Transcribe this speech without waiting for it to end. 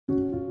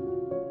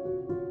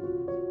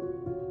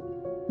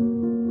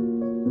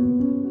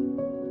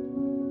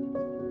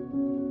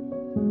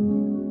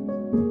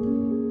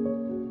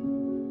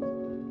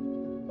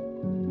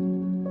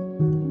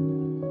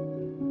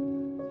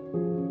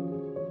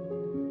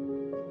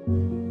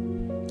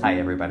Hi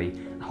everybody.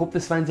 I hope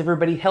this finds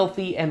everybody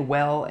healthy and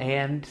well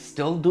and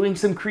still doing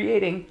some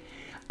creating.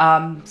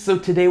 So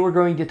today we're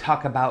going to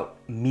talk about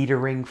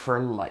metering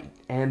for light.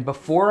 And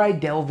before I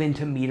delve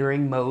into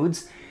metering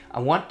modes, I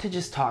want to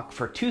just talk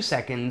for 2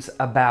 seconds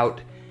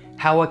about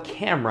how a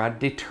camera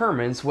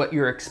determines what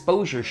your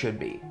exposure should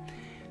be.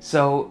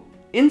 So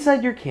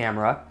inside your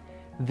camera,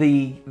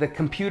 the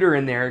computer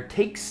in there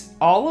takes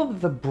all of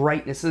the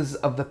brightnesses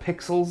of the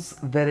pixels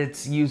that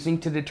it's using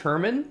to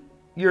determine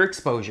your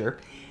exposure,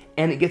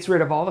 and it gets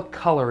rid of all the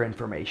color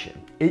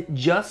information. It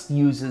just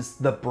uses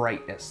the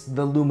brightness,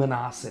 the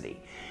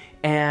luminosity.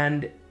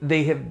 And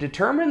they have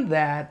determined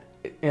that,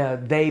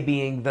 they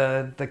being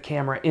the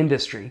camera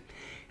industry,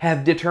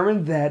 have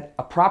determined that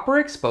a proper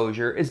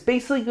exposure is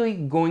basically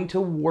going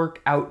to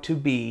work out to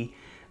be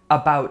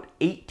about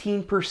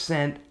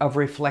 18% of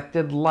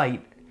reflected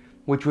light,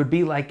 which would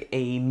be like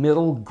a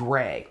middle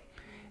gray.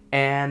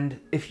 And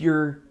if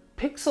your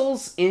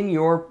pixels in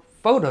your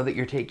photo that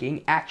you're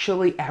taking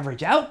actually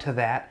average out to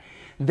that,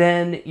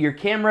 then your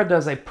camera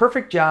does a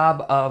perfect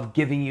job of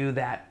giving you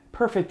that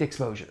perfect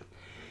exposure.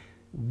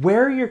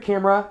 Where your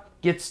camera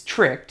gets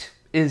tricked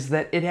is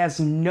that it has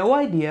no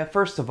idea,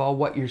 first of all,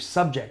 what your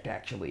subject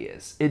actually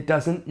is. It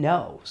doesn't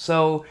know.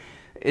 So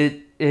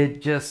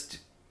it just,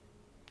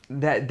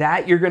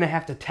 that you're gonna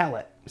have to tell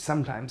it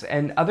sometimes.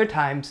 And other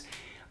times,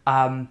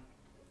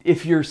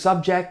 if your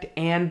subject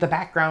and the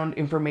background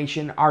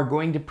information are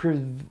going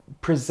to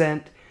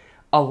present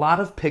a lot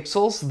of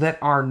pixels that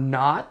are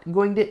not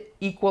going to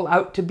equal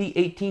out to be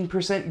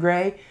 18%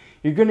 gray,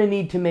 you're going to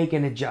need to make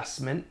an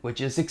adjustment, which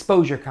is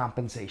exposure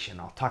compensation.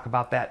 I'll talk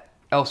about that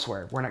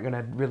elsewhere. We're not going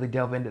to really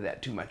delve into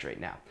that too much right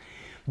now.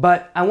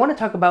 But I want to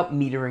talk about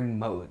metering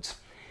modes.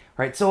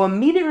 Right, so a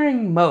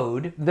metering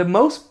mode, the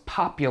most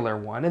popular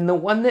one, and the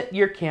one that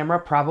your camera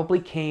probably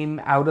came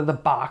out of the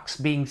box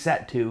being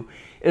set to,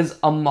 is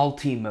a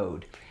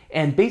multi-mode.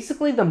 And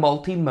basically the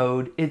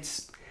multi-mode,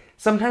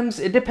 sometimes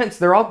it depends,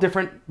 they're all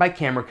different by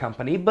camera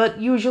company, but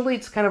usually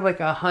it's kind of like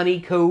a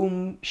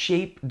honeycomb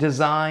shaped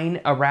design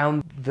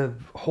around the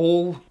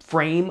whole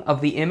frame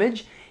of the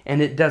image,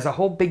 and it does a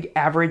whole big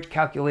average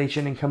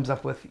calculation and comes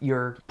up with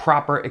your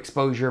proper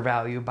exposure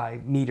value by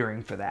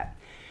metering for that.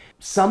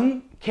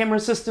 Some camera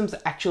systems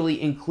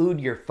actually include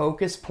your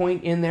focus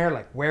point in there,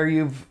 like where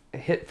you've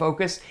hit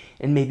focus,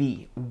 and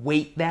maybe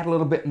weight that a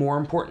little bit more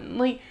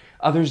importantly.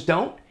 Others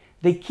don't.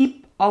 They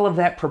keep all of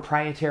that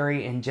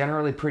proprietary and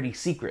generally pretty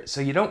secret,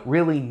 so you don't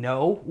really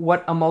know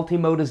what a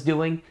multi-mode is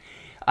doing.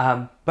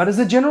 But as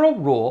a general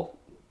rule,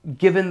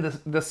 given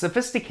the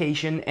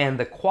sophistication and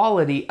the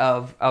quality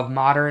of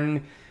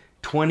modern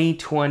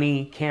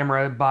 2020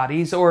 camera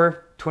bodies,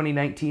 or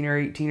 2019 or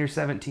 18 or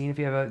 17 if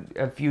you have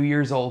a few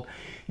years old,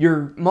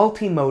 your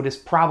multi-mode is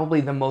probably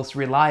the most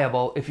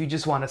reliable if you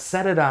just want to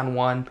set it on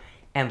one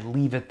and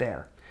leave it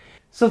there.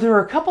 So there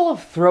are a couple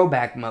of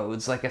throwback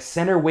modes, like a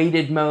center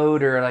weighted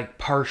mode or like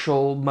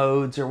partial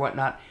modes or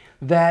whatnot,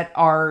 that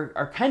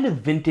are kind of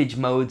vintage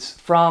modes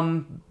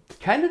from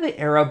kind of the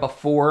era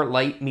before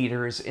light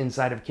meters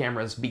inside of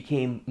cameras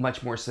became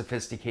much more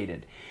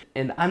sophisticated.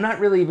 And I'm not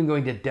really even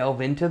going to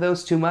delve into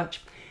those too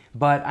much,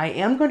 but I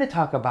am going to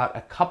talk about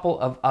a couple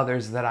of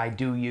others that I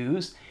do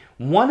use.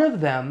 One of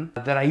them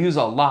that I use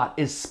a lot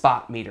is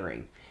spot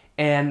metering.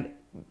 And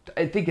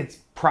I think it's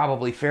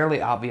probably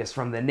fairly obvious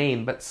from the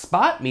name, but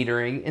spot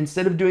metering,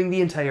 instead of doing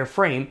the entire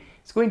frame,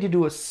 it's going to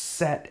do a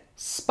set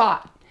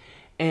spot.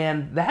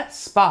 And that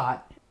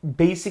spot,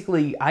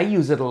 basically, I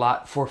use it a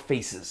lot for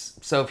faces.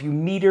 So if you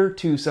meter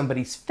to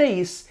somebody's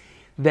face,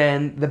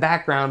 then the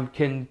background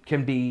can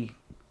be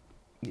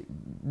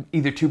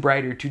either too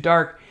bright or too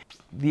dark.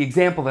 The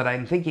example that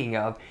I'm thinking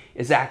of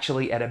is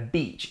actually at a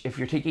beach. If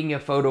you're taking a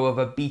photo of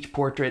a beach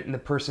portrait and the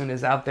person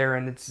is out there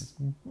and it's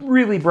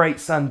really bright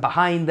sun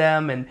behind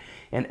them and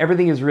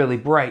everything is really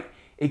bright,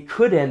 it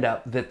could end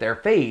up that their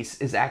face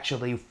is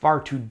actually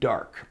far too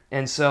dark.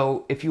 And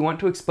so if you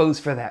want to expose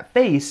for that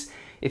face,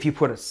 if you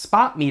put a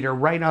spot meter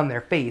right on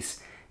their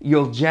face,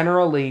 you'll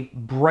generally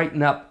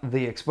brighten up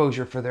the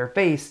exposure for their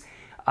face.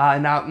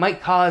 Now it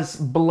might cause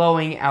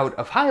blowing out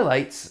of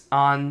highlights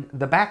on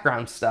the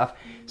background stuff,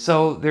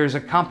 so there's a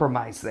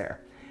compromise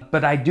there.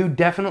 But I do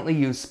definitely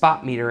use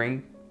spot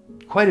metering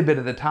quite a bit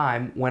of the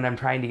time when I'm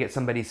trying to get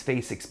somebody's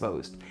face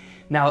exposed.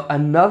 Now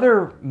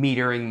another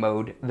metering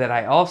mode that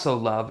I also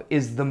love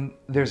is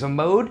there's a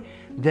mode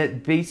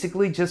that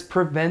basically just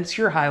prevents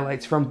your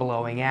highlights from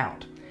blowing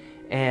out.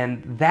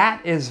 And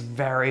that is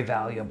very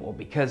valuable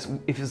because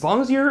as long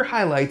as your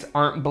highlights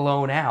aren't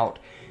blown out,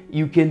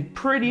 you can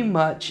pretty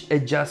much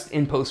adjust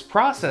in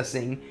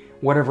post-processing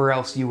whatever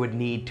else you would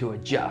need to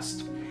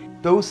adjust.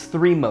 Those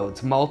three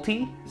modes,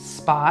 multi,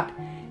 spot,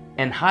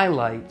 and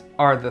highlight,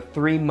 are the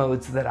three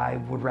modes that I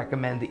would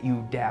recommend that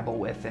you dabble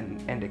with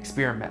and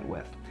experiment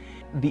with.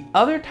 The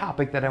other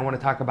topic that I want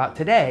to talk about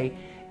today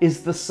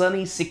is the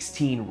Sunny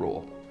 16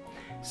 rule.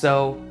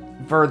 So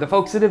for the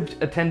folks that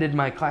have attended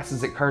my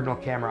classes at Cardinal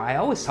Camera, I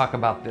always talk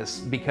about this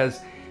because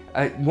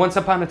once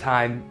upon a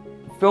time,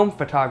 film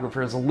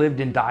photographers lived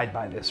and died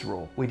by this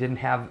rule. We didn't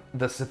have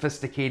the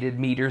sophisticated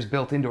meters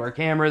built into our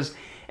cameras,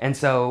 and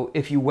so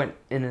if you went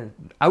in an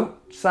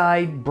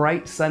outside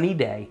bright sunny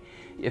day,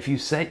 if you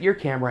set your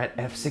camera at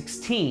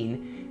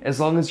f16, as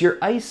long as your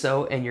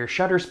ISO and your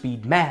shutter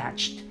speed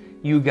matched,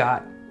 you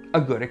got a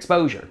good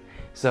exposure.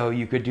 So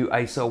you could do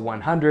ISO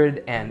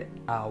 100 and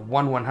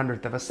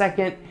 1/100th of a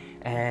second,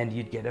 and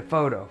you'd get a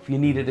photo. If you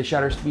needed a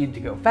shutter speed to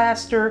go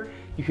faster,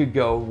 you could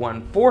go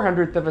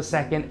 1/400th of a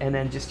second and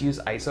then just use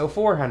ISO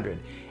 400,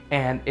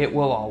 and it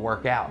will all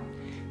work out.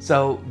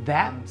 So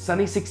that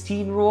Sunny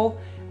 16 rule,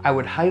 I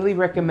would highly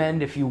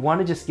recommend if you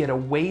want to just get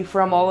away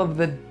from all of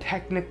the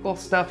technical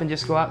stuff and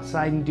just go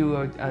outside and do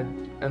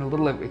a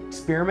little of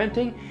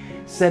experimenting.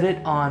 Set it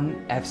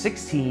on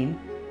f16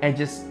 and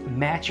just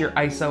match your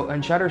ISO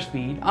and shutter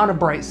speed on a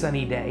bright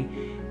sunny day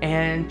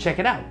and check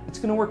it out. It's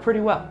going to work pretty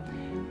well.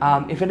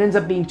 If it ends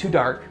up being too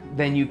dark,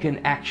 then you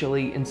can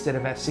actually, instead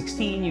of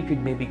f16, you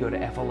could maybe go to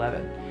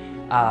f11.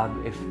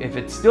 If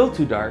it's still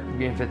too dark,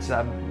 if it's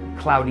a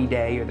cloudy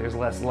day or there's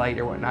less light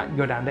or whatnot,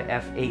 go down to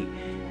f8,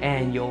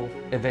 and you'll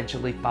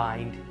eventually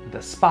find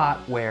the spot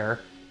where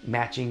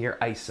matching your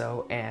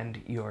ISO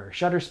and your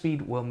shutter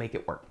speed will make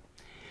it work.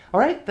 All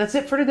right, that's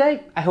it for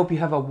today. I hope you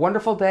have a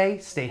wonderful day.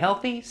 Stay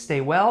healthy,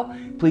 stay well.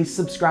 Please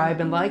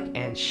subscribe and like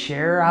and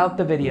share out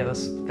the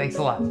videos. Thanks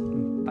a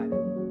lot.